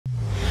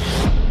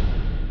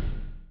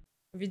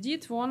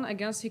Vidit won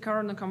against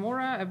Hikaru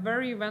Nakamura, a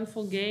very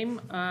eventful game.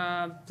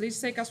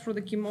 Please take us through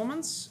the key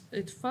moments.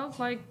 It felt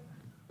like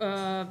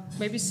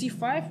maybe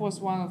c5 was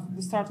one of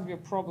the start of your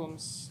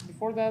problems.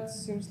 Before that,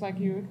 seems like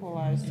you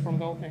equalized from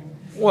the opening.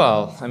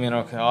 Well, I mean,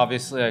 okay,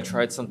 obviously I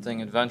tried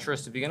something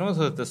adventurous to begin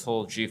with this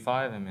whole g5.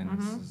 I mean,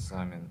 this is,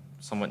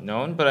 somewhat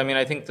known, but I mean,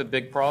 I think the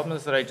big problem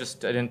is that I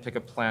didn't pick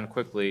a plan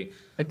quickly.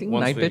 I think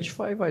knight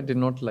h5 I did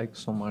not like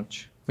so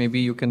much.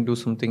 Maybe you can do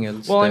something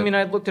else. Well, I mean,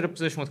 I looked at a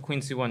position with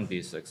queen c1,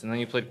 b6, and then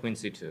you played queen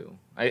c2.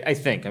 I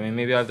think. I mean,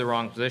 maybe I have the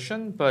wrong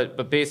position,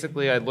 but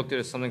basically I looked at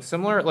it as something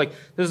similar. Like,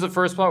 this is the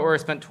first plot where I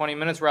spent 20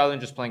 minutes rather than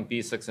just playing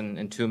b6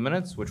 in 2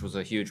 minutes, which was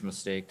a huge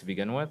mistake to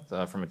begin with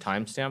from a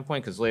time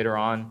standpoint, because later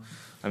on,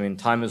 I mean,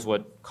 time is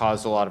what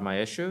caused a lot of my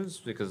issues,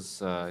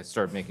 because I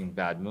started making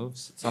bad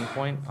moves at some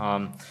point.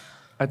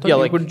 I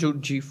thought you could do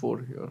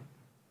g4 here.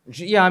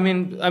 Yeah, I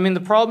mean,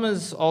 the problem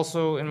is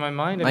also in my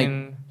mind.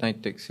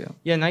 Knight takes, yeah.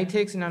 Yeah, knight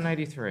takes and now knight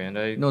e3, and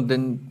I. No,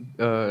 then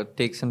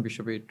takes and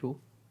bishop a2.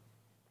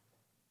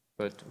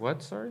 But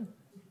what? Sorry.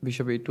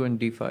 Bishop a2 and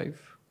d5.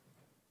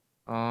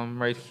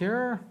 Right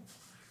here.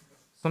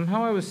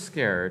 Somehow I was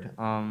scared.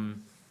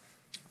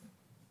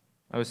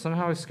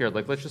 Somehow scared.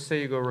 Like, let's just say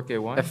you go rook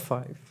a1.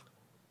 f5.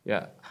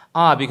 Yeah.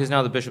 Because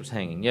now the bishop's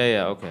hanging.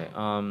 Yeah. Okay.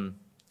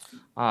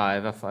 I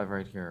have f5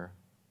 right here.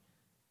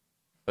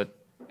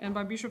 And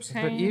by bishop's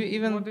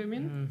hanging, what do you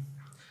mean?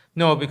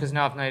 No, because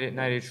now if knight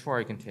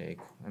h4 I can take.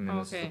 I mean,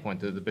 this is the point.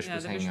 The bishop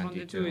is hanging on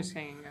d2. Is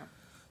hanging, yeah.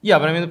 Yeah,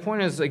 but I mean, the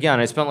point is, again,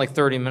 I spent like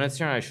 30 minutes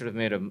here, and I should have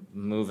made a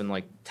move in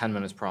like 10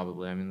 minutes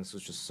probably. I mean, this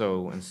was just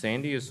so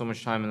insane to use so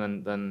much time,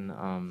 and then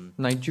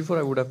knight g4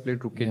 I would have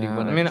played rook yeah,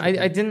 d1. I mean,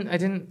 I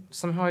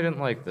didn't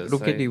like this.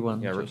 Rook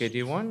d1. Yeah, rook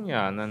d1,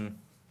 yeah, and then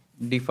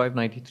d5,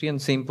 knight e3,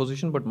 and same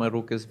position, but my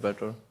rook is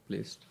better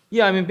placed.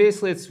 Yeah, I mean,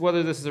 basically, it's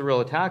whether this is a real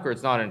attack or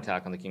it's not an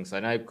attack on the king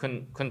side. And I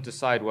couldn't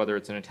decide whether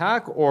it's an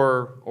attack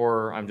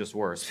or I'm just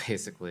worse,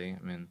 basically.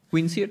 I mean,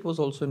 queen c8 was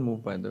also in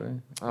move, by the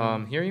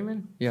way. Here you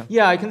mean? Yeah.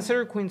 Yeah, I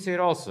considered queen c8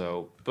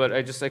 also, but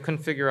I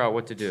couldn't figure out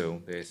what to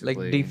do, basically.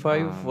 Like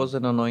d5 was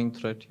an annoying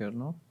threat here,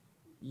 no?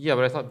 Yeah,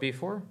 but I thought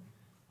b4.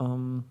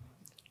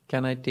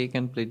 Can I take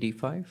and play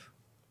d5?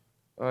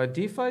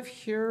 D5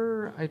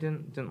 here, I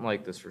didn't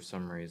like this for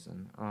some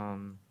reason.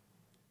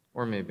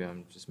 Or maybe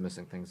I'm just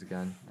missing things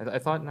again. I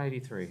thought knight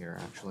e3 here,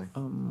 actually.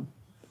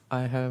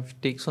 I have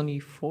takes on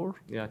e4.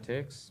 Yeah,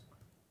 takes.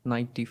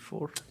 Knight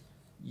d4.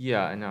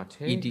 Yeah, and now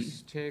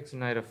takes,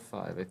 knight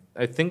f5.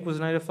 I think was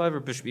knight f5 or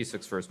bishop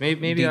e6 first.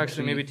 Maybe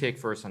actually, maybe take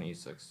first on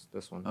e6,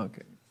 this one.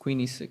 Okay, queen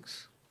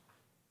e6.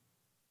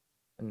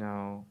 And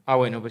now, oh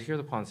wait, no, but here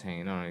the pawn's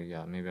hanging. No,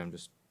 yeah, maybe I'm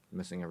just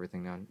missing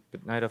everything now.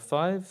 But knight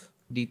f5.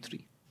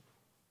 d3.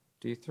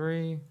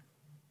 d3.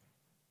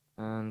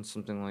 And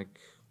something like...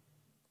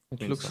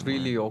 It looks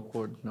really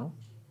awkward, no?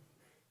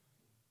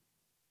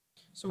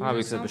 So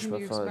was there something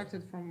you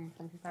expected from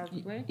Hikaru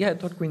to play? Yeah, I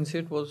thought queen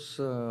c8 was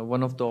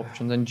one of the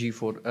options, and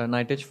g4.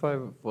 Knight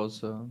h5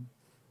 was a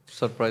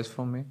surprise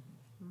for me.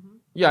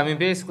 Yeah, I mean,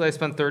 basically, I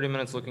spent 30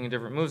 minutes looking at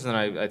different moves, and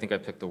I think I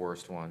picked the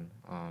worst one.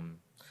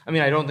 I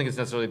mean, I don't think it's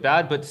necessarily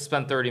bad, but to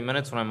spend 30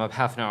 minutes when I'm up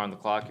half an hour on the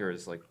clock here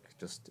is, like,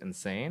 just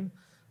insane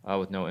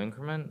with no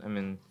increment. I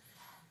mean...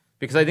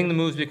 Because I think the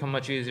moves become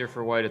much easier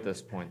for white at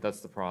this point. That's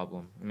the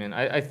problem. I mean,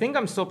 I think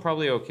I'm still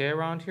probably okay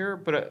around here,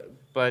 but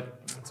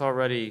it's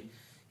already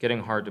getting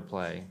hard to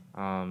play.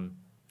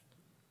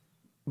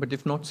 But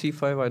if not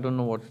c5, I don't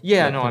know what...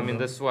 Yeah, no, I mean,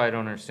 this is why I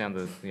don't understand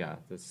the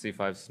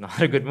c5 is not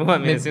a good move. I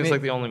mean, it seems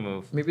like the only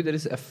move. Maybe there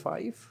is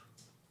f5?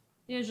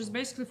 Yeah, just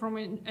basically from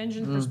an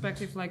engine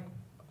perspective, like,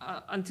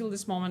 until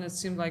this moment, it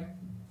seemed like...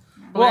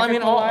 Well, I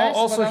mean,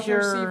 also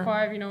here,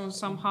 c5, you know,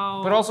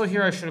 somehow. But also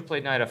here, I should have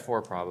played knight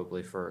f4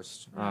 probably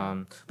first.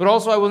 But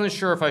also, I wasn't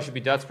sure if I should be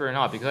desperate or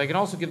not, because I can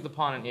also give the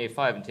pawn an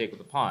a5 and take with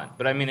the pawn.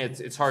 But I mean,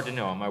 it's hard to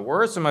know. Am I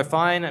worse? Am I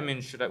fine? I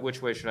mean,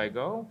 which way should I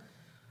go?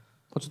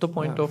 What's the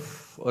point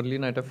of early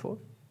knight f4?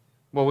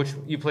 Well,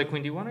 you play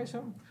queen d1, I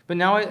assume. But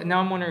now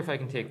I'm wondering if I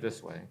can take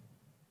this way.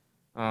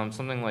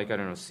 Something like, I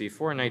don't know,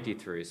 c4, knight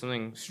d3,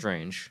 something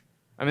strange.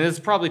 I mean, this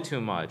is probably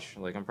too much.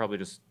 Like, I'm probably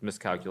just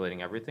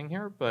miscalculating everything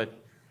here,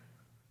 but.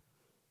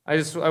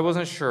 I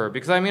wasn't sure,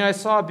 because I mean, I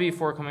saw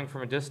b4 coming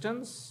from a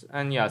distance,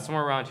 and yeah,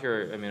 somewhere around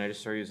here, I mean, I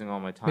just started using all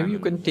my time. Maybe you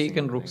can take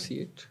and rook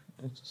c8.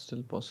 It's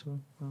still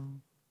possible.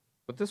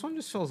 But this one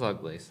just feels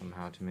ugly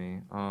somehow to me.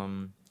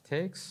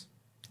 Takes.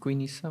 Queen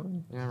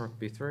e7. Yeah, rook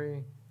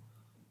b3.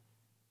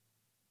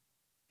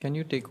 Can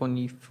you take on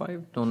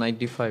e5? No, knight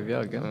d5, yeah,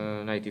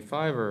 again. Knight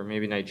d5, or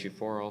maybe knight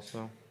g4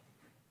 also.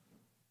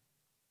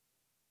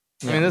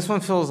 Yeah. I mean, this one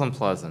feels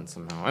unpleasant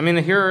somehow. I mean,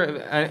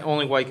 here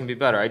only white can be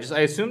better. I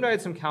assumed I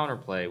had some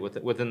counterplay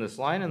within this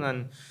line, and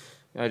then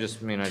I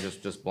just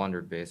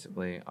blundered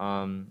basically.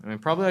 I mean,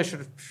 probably I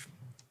should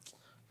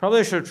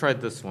have tried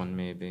this one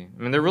maybe.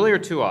 I mean, there really are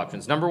two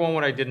options. Number one,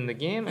 what I did in the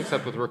game,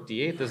 except with rook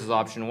d8. This is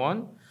option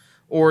one,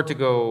 or to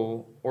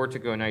go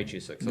knight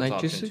g6. That's knight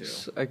option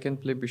g6. two. I can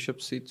play bishop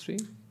c3.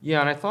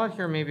 Yeah, and I thought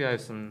here maybe I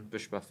have some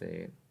bishop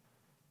f8.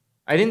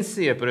 I didn't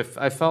see it, but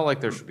I felt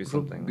like there should be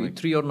something.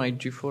 B3 or knight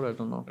g4, I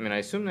don't know. I mean, I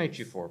assume knight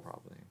g4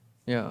 probably.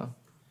 Yeah.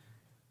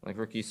 Like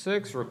rook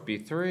e6, rook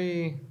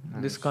b3.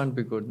 This can't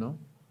be good, no?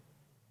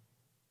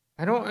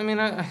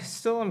 I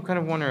still am kind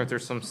of wondering if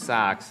there's some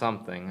sack,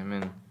 something. I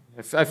mean,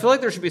 I feel like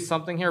there should be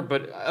something here,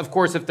 but of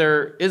course, if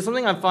there is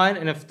something, I'm fine,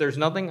 and if there's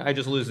nothing, I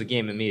just lose the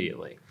game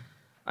immediately.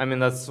 I mean,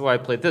 that's why I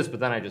played this,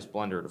 but then I just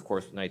blundered, of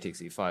course, with knight takes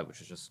e5,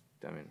 which is just,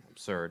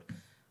 absurd.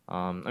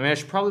 I mean, I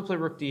should probably play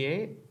rook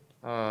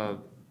d8.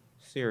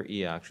 C or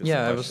e, actually.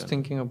 Yeah, I was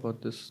thinking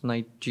about this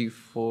knight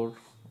g4.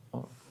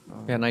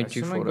 Yeah, knight I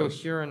g4. might go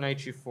here and knight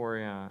g4,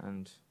 yeah,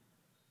 and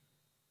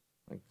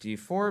like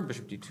d4,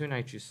 bishop d2,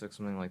 knight g6,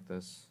 something like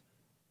this.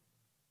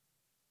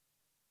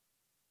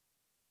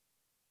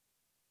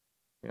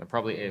 Yeah,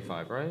 probably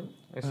a5, right?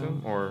 I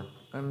assume, or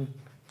I'm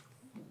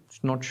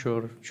not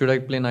sure. Should I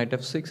play knight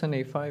f6 and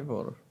a5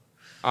 or?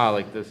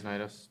 like this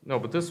knight f. No,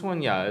 but this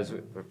one, yeah, as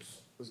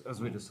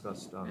we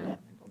discussed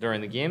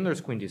during the game,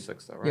 there's queen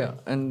d6 though, right? Yeah,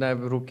 and I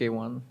have rook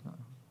a1.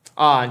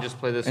 And just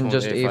play this And one.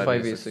 just a5,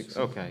 a5, a6. a6.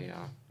 Okay,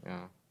 yeah.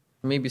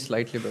 Maybe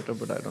slightly better,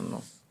 but I don't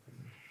know.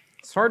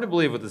 It's hard to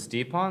believe with this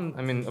d pawn.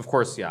 I mean, of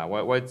course, yeah,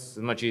 white's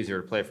much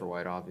easier to play for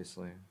white,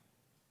 obviously.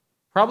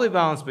 Probably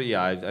balanced, but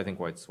yeah, I think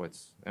white's.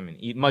 I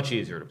mean, much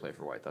easier to play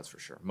for white. That's for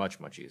sure. Much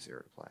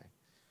easier to play.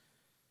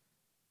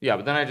 Yeah,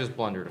 but then I just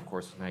blundered, of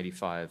course, with knight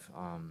e5.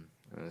 And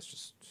it's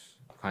just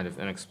kind of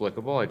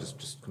inexplicable. I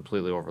just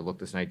completely overlooked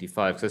this knight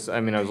d5 because I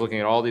was looking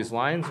at all these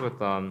lines with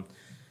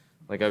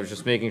like I was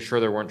just making sure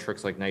there weren't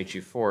tricks like knight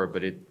g4,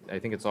 but I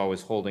think it's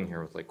always holding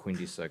here with like queen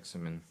d6. I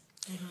mean,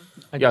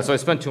 yeah. So I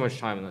spent too much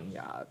time, and then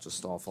yeah, it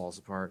just all falls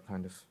apart,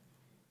 kind of.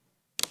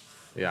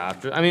 Yeah,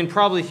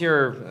 probably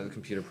here the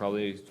computer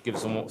probably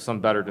gives some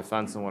better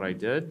defense than what I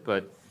did,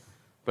 but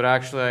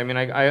actually,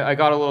 I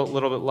got a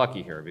little bit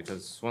lucky here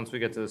because once we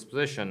get to this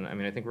position,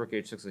 I think rook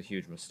h6 is a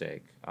huge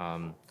mistake.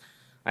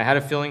 I had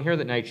a feeling here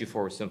that knight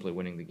g4 was simply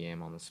winning the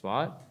game on the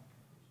spot.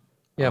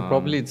 Yeah,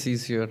 probably it's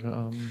easier.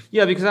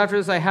 Yeah, because after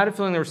this, I had a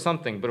feeling there was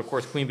something, but of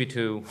course, queen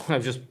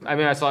b2.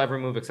 I saw every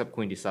move except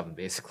queen d7,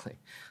 basically.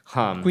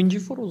 Queen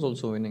g4 was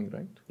also winning,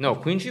 right? No,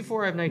 queen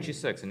g4, I have knight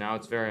g6, and now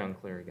it's very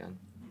unclear again.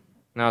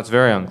 Now it's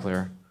very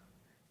unclear.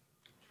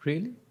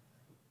 Really?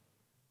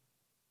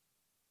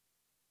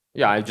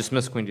 Yeah, I just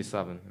missed queen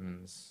d7.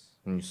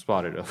 And you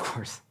spotted it, of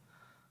course.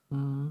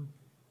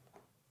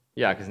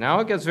 Yeah, because now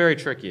it gets very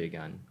tricky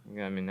again.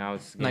 Now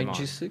it's game knight on.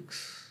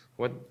 g6.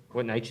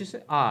 What knight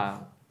g6?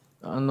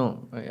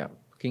 No, yeah,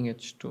 king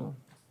h2.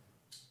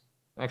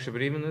 Actually,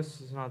 but even this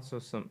is not so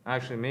simple.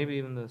 Actually, maybe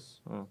even this.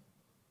 Oh.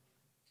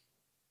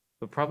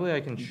 But probably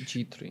I can.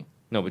 g3.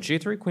 No, but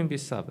g3, queen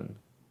b7.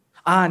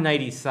 Knight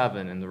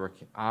e7 and the rook.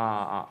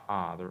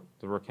 The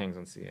rook hangs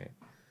on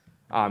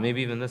c8.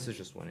 Maybe even this is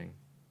just winning.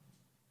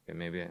 Okay,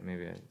 maybe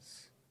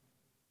it's.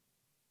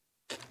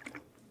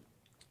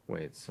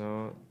 Wait,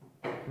 so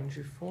queen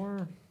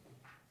g4.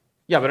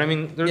 Yeah, but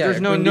there's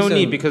no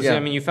need because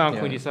you found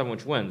queen d7,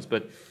 which wins.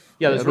 But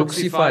yeah, this rook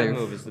c5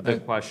 move is the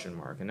big question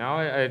mark, and now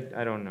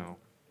I don't know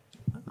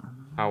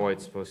how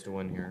white's supposed to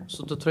win here.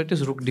 So the threat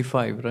is rook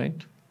d5,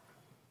 right?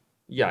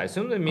 Yeah, I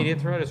assume the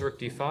immediate threat is rook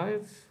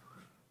d5.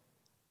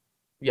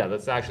 Yeah,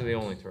 that's actually the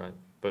only threat.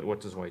 But what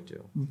does white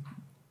do?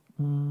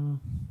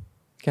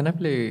 Can I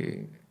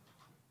play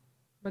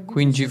But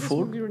queen did you see this g4?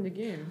 move during the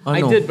game?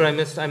 I No. did, but I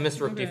missed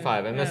rook Okay,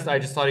 d5. I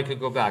just thought he could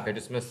go back. I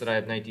just missed that I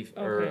have knight d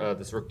or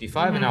this rook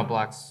d5, and now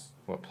black's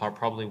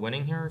probably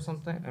winning here or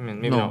something.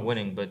 Maybe No. not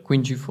winning, but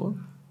Queen g4?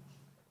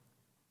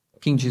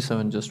 King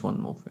g7, just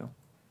one move, yeah.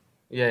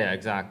 yeah,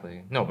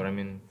 exactly. No, but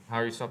how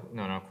are you stopping?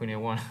 No, queen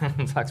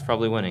a1. Black's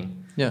probably winning.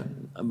 Yeah,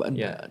 but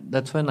Yeah.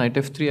 that's why knight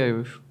f3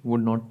 I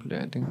would not play.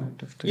 I think knight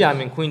f3. Yeah,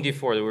 queen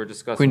d4 that we were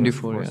discussing Queen this, d4,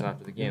 of course, yeah.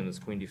 after the game, this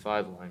queen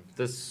d5 line.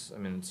 This,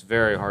 it's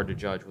very hard to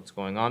judge what's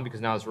going on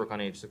because now this rook on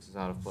h6 is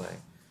out of play.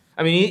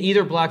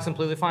 Either black's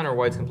completely fine or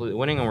white's completely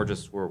winning, and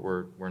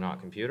we're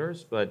not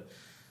computers. But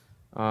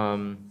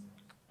I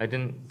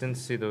didn't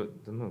see the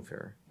move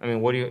here.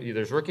 What do you?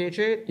 There's rook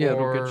h8. Yeah,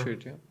 or, rook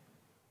h8, yeah.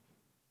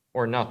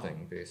 Or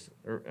nothing, basically.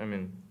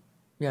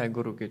 Yeah, I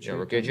go rook h8. Yeah,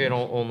 rook h8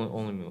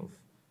 only move.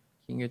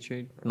 King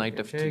h8, knight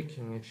Rook f3. h8,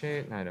 king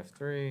h8, knight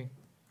f3,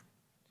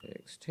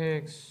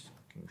 takes.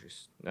 King g.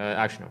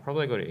 Actually, no,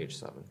 probably go to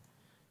h7.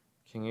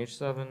 King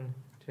h7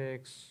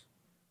 takes.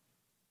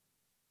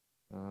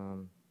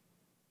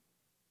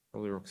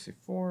 Probably rook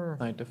c4.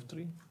 Knight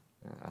f3.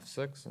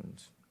 F6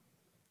 and.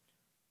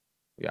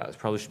 Yeah, this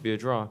probably should be a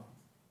draw.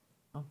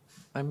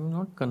 I'm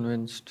not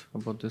convinced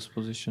about this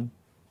position.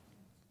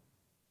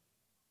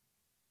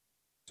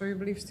 So you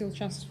believe still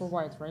chances for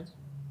white, right?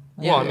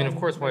 Well, of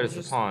course, white is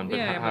the Just- pawn, but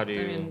yeah, how but do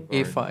you?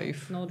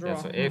 a5. No draw.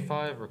 Yeah, so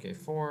a5, rook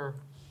a4.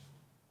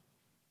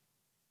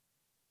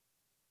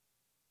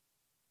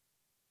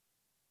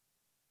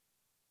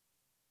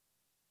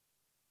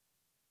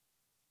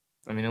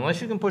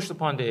 Unless you can push the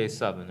pawn to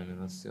a7,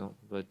 that's still.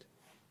 But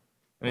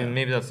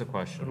maybe that's the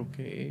question. Rook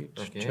a8,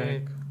 Rook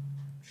check. a8,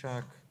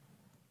 check.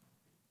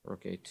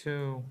 Rook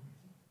a2.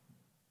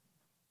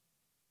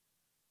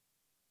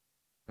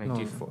 Knight No,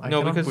 d4. I No,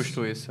 cannot because push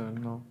to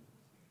a7, no.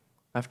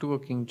 I have to go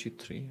king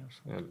g3 or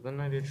something. yeah, then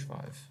knight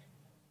h5.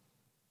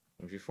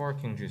 King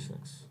g4, king g6.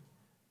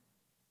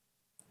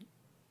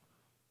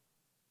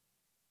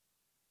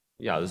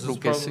 Yeah, this is Rook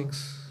probably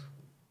A6.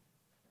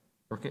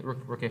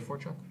 Rook A4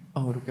 check.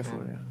 Oh, Rook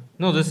A4, yeah.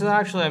 No, this is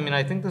actually. I mean,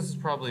 I think this is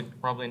probably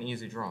an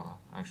easy draw.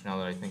 Actually, now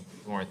that the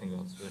more I think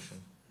about this position.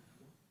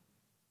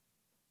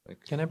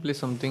 Like, Can I play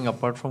something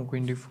apart from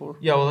Queen D4?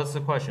 yeah, well, that's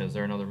the question. Is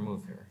there another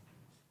move here?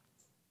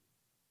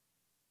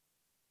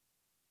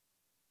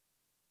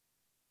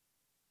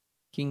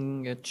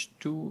 King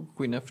H2,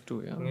 Queen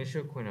F2, yeah. King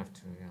H2, Queen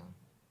F2, yeah.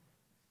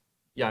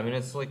 Yeah, I mean,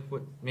 it's like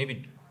what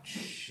maybe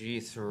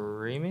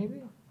G3,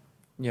 maybe.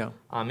 Yeah.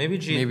 Maybe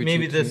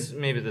Maybe this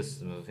is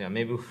the move. Yeah,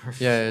 maybe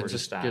Yeah, we're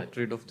just bad. get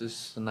rid of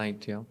this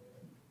knight, yeah.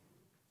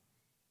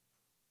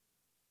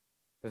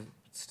 But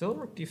still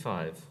Rook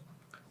D5.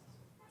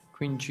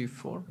 Queen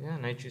G4. Yeah,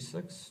 Knight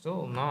G6.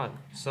 Still not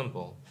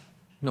simple.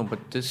 No,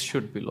 but this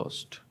should be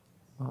lost.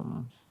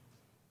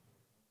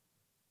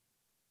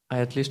 I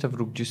at least have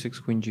Rook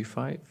G6, Queen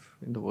G5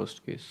 in the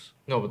worst case.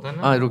 No, but then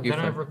Rook then I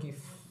E5. have Rook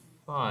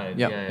E5.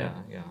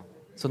 Yeah, Yeah.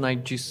 So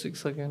Knight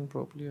G6 again,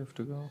 probably have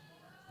to go.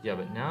 Yeah,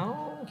 but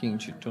now King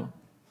G2.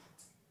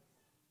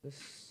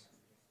 this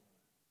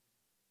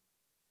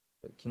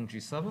King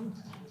G7.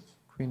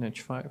 Queen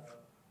H5.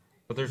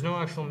 But there's no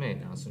actual mate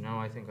now, so now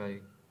I think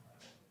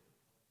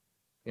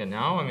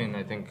now I mean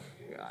I think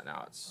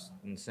now it's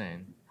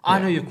insane.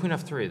 No, you have Queen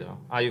F3 though.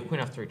 You have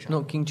Queen F3 check.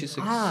 No, King G6.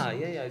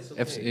 Yeah, it's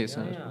okay.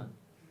 F8. Yeah.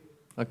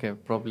 Okay,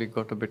 probably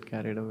got a bit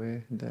carried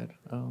away there.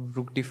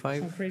 Rook D5.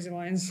 Some crazy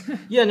lines.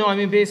 Yeah, no, I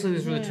mean basically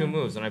these were the two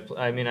moves, and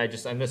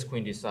I missed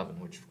Queen D7,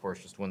 which of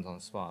course just wins on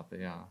the spot.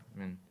 But yeah, I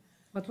mean.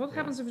 But what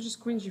happens if it's just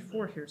Queen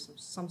G4 here?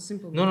 Some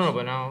simple. No,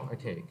 but now I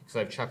take because I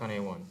have check on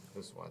A1.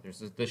 This is why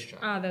there's this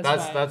check.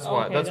 That's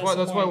why. Okay, That's why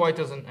the point. white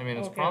doesn't. I mean,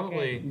 it's Okay,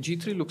 probably.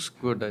 G3 looks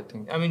good, I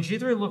think. I mean,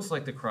 G3 looks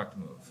like the correct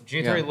move.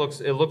 G3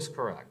 Yeah. looks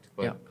correct,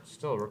 but Yeah.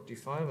 still Rook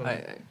D5.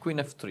 And, Queen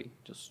F3,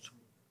 just.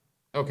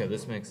 okay,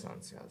 this makes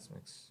sense. Yeah,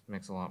 this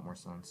makes a lot more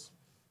sense.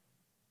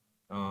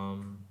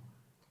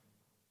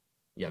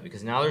 Yeah,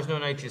 because now there's no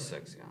Knight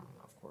G6. Yeah,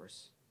 of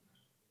course.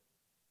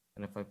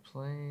 And if I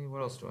play,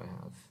 what else do I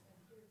have?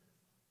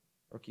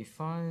 Rook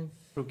E5.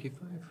 Rook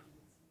E5.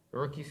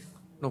 Rook E.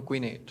 No,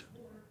 Queen 8.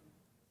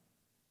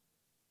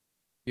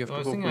 You have No, I to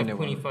was go thinking Queen of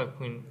Queen A1. E5,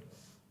 Queen.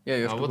 Yeah,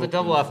 you have to With go the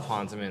double Queen F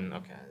pawns, I mean,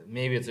 okay,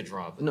 maybe it's a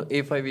draw. But No,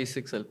 A5,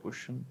 A6 I'll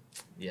push.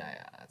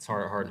 yeah, it's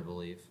hard to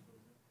believe.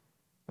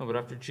 No, but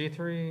after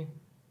G3,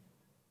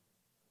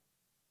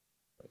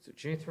 so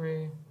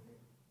G3.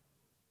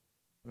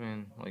 I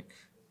mean, like,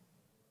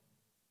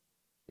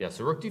 yeah.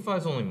 So Rook D5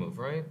 is only move,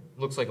 right?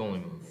 Looks like only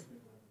move.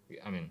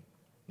 I mean,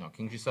 no,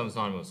 King G7 is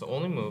not a move. So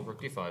only move,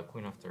 Rook D5,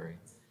 Queen F3,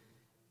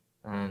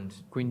 and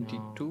Queen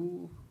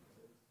D2.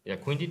 Yeah,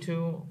 Queen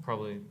D2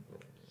 probably.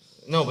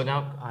 No, but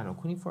now I don't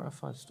know. Queen E4,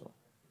 F5 still.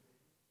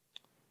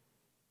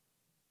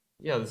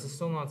 Yeah, this is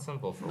still not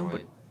simple for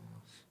white.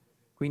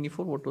 Queen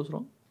E4, what was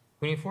wrong?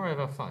 Queen E4, I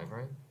have F5,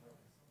 right?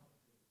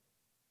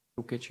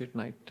 Rook H8,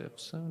 Knight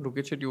F7. Rook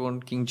H8, you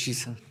want King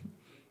G7.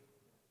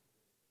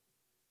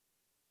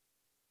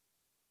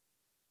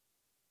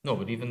 No,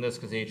 but even this,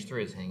 because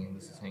H3 is hanging,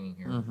 this is hanging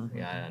here.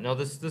 Yeah. No,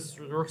 this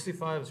Rook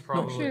C5 is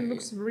probably. Actually, it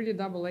looks really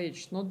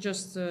double-edged. Not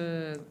just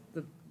the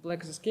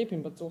black is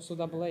escaping, but also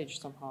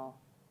double-edged somehow.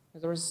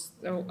 There's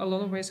a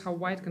lot of ways how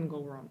white can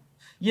go wrong.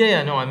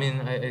 Yeah, no, I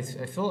mean, I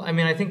feel, I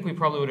mean, I think we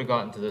probably would have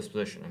gotten to this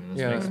position. I mean,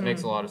 this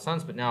makes a lot of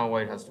sense, but now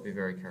white has to be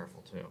very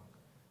careful too.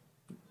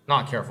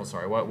 Not careful,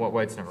 sorry.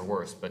 White's never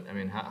worse, but I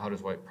mean, how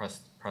does white press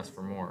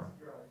for more?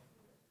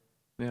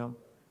 Yeah.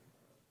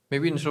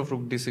 Maybe instead of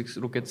Rook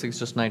D6, Rook H6,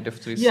 just Knight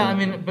F3. Yeah, I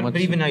mean, but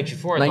even Knight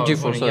G4, Knight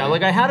G4, sorry. Yeah,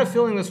 like I had a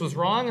feeling this was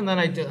wrong, and then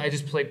I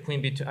just played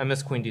Queen B2. I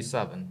missed Queen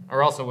D7,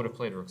 or else I would have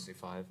played Rook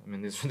C5. I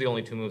mean, these were the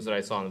only two moves that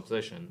I saw in the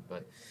position,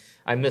 but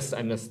I missed,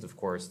 of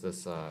course,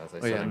 this. As I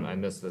said, I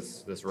missed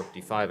this Rook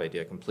D5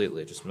 idea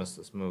completely. Just missed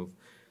this move.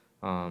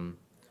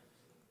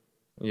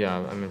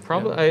 Yeah, I mean,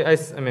 probably. I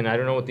mean, I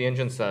don't know what the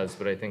engine says,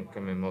 but I think, I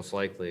mean, most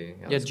likely.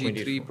 Yeah,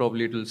 G3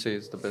 probably it will say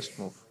is the best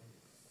move.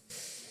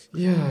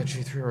 Yeah,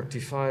 G3, Rook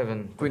D5,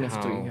 and Queen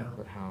F3. Yeah.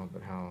 But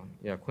how?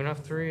 Yeah, Queen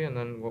F3, and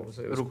then what was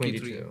it? It was Rook Queen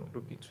E3. D2.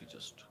 Rook E3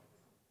 just.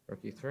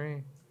 Rook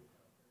E3.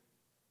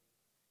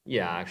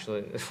 Yeah,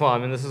 actually, well, I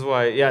mean, this is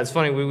why. Yeah, it's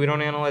funny. We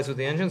don't analyze with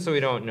the engine, so we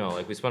don't know.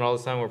 Like we spend all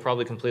this time. We're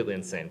probably completely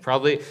insane.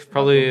 Probably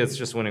it's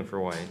just winning for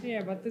white.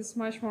 Yeah, but it's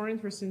much more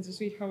interesting to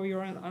see how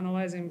you're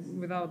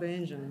analyzing without the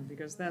engine,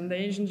 because then the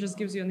engine just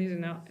gives you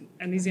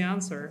an easy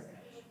answer.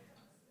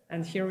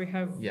 And here we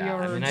have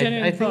your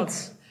genuine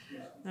thoughts.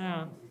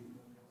 Yeah.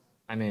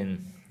 I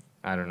mean,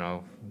 I don't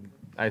know.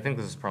 I think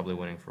this is probably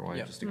winning for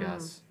white, just a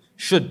guess.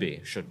 Should be,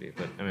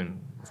 but I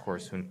mean, of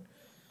course,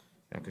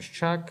 because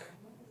check.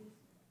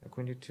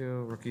 Queen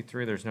D2, Rook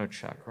E3, there's no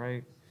check,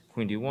 right?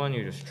 Queen D1,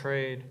 you just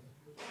trade.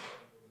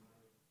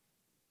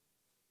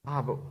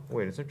 But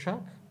wait, is there check?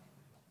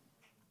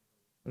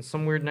 And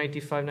some weird Knight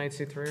D5, Knight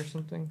C3 or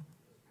something?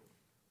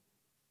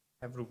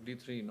 Have Rook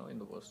D3, in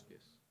the worst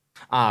case.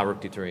 Rook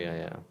D3,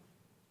 yeah.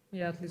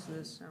 Yeah, at least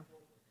this, yeah.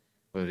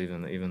 But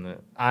even the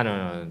I don't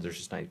know. There's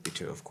just Knight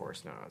B2, of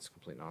course. No, it's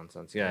complete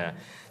nonsense. Yeah.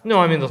 No,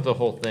 I mean the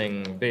whole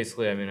thing.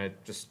 Basically, I mean, it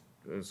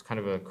was kind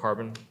of a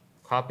carbon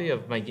copy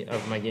of my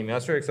game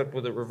yesterday, except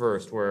with it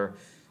reversed, where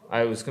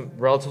I was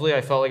relatively,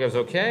 I felt like I was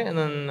okay, and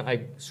then I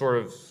sort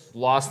of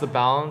lost the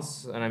balance,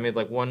 and I made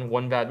like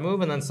one bad move,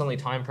 and then suddenly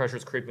time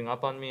pressure's creeping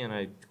up on me, and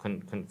I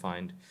couldn't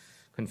find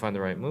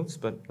the right moves.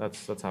 But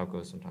that's how it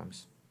goes sometimes.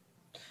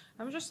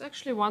 I'm just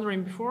actually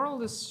wondering, before all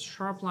these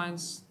sharp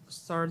lines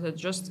started,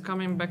 just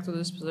coming back to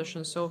this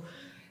position.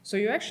 So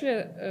you actually,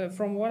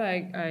 from what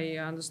I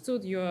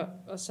understood, you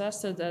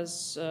assessed it as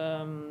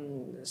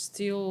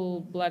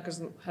still black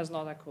has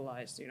not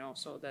equalized, you know,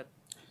 so that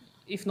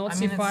if not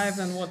c5,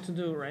 then what to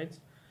do, right?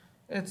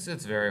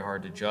 It's very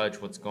hard to judge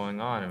what's going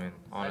on. I mean,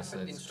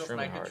 honestly, it's instead of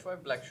extremely knight hard.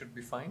 h5, black should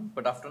be fine.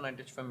 But after knight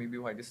h5, maybe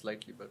white is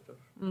slightly better,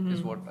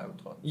 is what I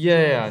thought.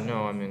 Yeah, no,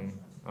 I mean,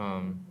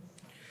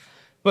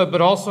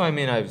 but also, I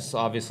mean,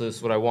 obviously this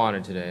is what I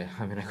wanted today.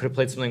 I mean, I could have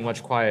played something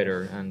much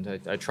quieter,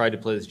 and I tried to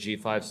play this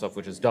g5 stuff,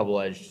 which is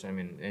double-edged, I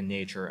mean, in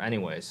nature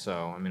anyway. So,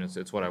 I mean,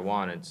 it's what I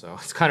wanted. So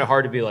it's kind of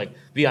hard to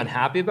be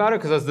unhappy about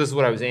it, because this is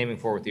what I was aiming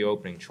for with the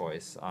opening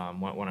choice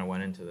when I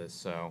went into this.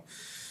 So,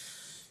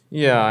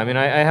 yeah, I mean,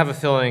 I have a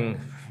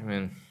feeling, I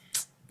mean,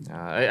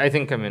 I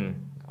think, I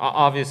mean,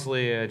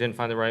 obviously I didn't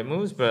find the right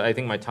moves, but I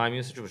think my time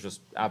usage was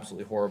just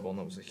absolutely horrible, and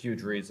that was a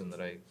huge reason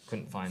that I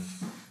couldn't find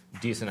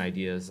decent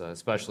ideas,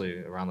 especially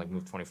around like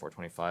move 24,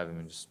 25. I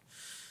mean, just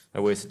I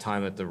wasted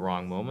time at the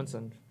wrong moments,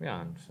 and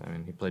yeah, I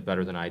mean, he played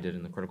better than I did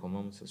in the critical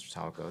moments. That's just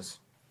how it goes.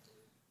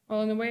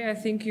 Well, in a way, I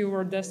think you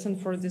were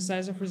destined for a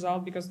decisive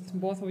result, because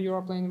both of you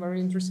are playing very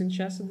interesting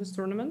chess at this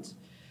tournament.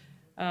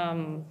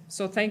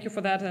 So thank you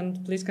for that,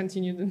 and please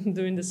continue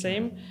doing the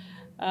same.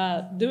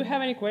 Do you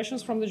have any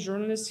questions from the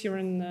journalists here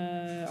in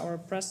our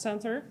press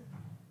center?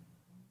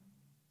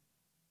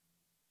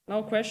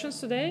 No questions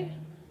today?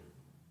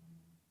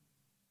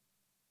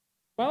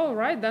 Well, all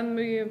right, then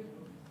we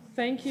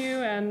thank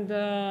you, and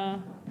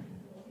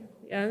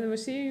we'll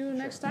see you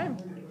next time.